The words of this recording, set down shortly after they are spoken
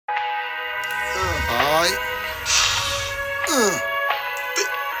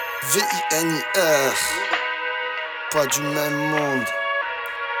Vinir, pas du même monde.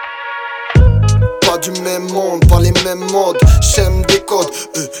 Pas du même monde, pas les mêmes modes. J'aime des codes,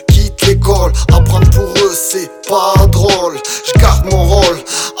 eux quittent l'école. Apprendre pour eux c'est pas drôle. J'garde mon rôle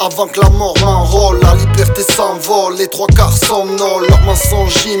avant que la mort m'enrôle. La liberté s'envole, les trois quarts somnolent. Leur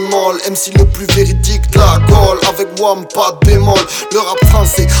mensonge immole, MC le plus véridique de la Gaule. Avec WAM pas de bémol, le rap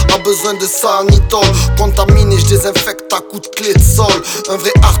français a besoin de sanitol. Contaminé, je désinfecte à coups de clé de sol. Un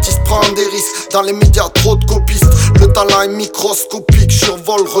vrai artiste prend des risques, dans les médias trop de copistes. Le talent est microscopique,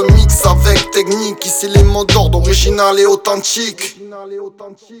 survole remix avec technique. Ici les mots d'ordre original et authentique.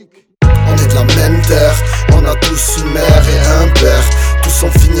 On est de la même terre, on a tous une mère et un père. Tous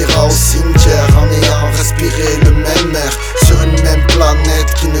on finira au cimetière en ayant respiré le même air sur une même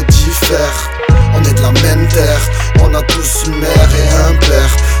planète qui ne diffère. On est de la même terre, on a tous une mère et un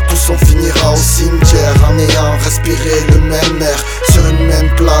père. Tous on finira au cimetière en ayant respiré le même air sur une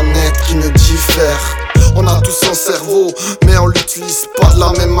même planète qui ne diffère. On a tous un cerveau, mais on l'utilise pas de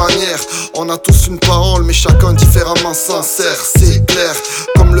la même manière. On a tous une parole, mais chacun différemment sincère. C'est clair,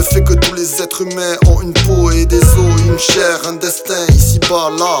 comme le fait que tous les êtres humains ont une peau et des os, une chair, un destin ici-bas,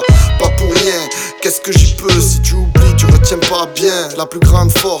 là, pas pour rien. Qu'est-ce que j'y peux si tu oublies, tu retiens pas bien. La plus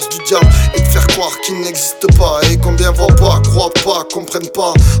grande force du diable est de faire croire qu'il n'existe pas. Et combien voient pas, croient pas, comprennent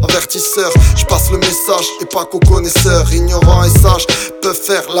pas. Avertisseurs, je passe le message et pas qu'aux connaisseurs. Ignorants et sages peuvent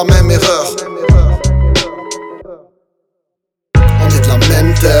faire la même erreur. On est de la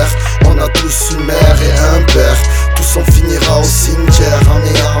même terre, on a tous une mère et un père. Tous on finira au cimetière en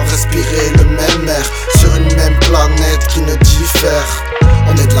ayant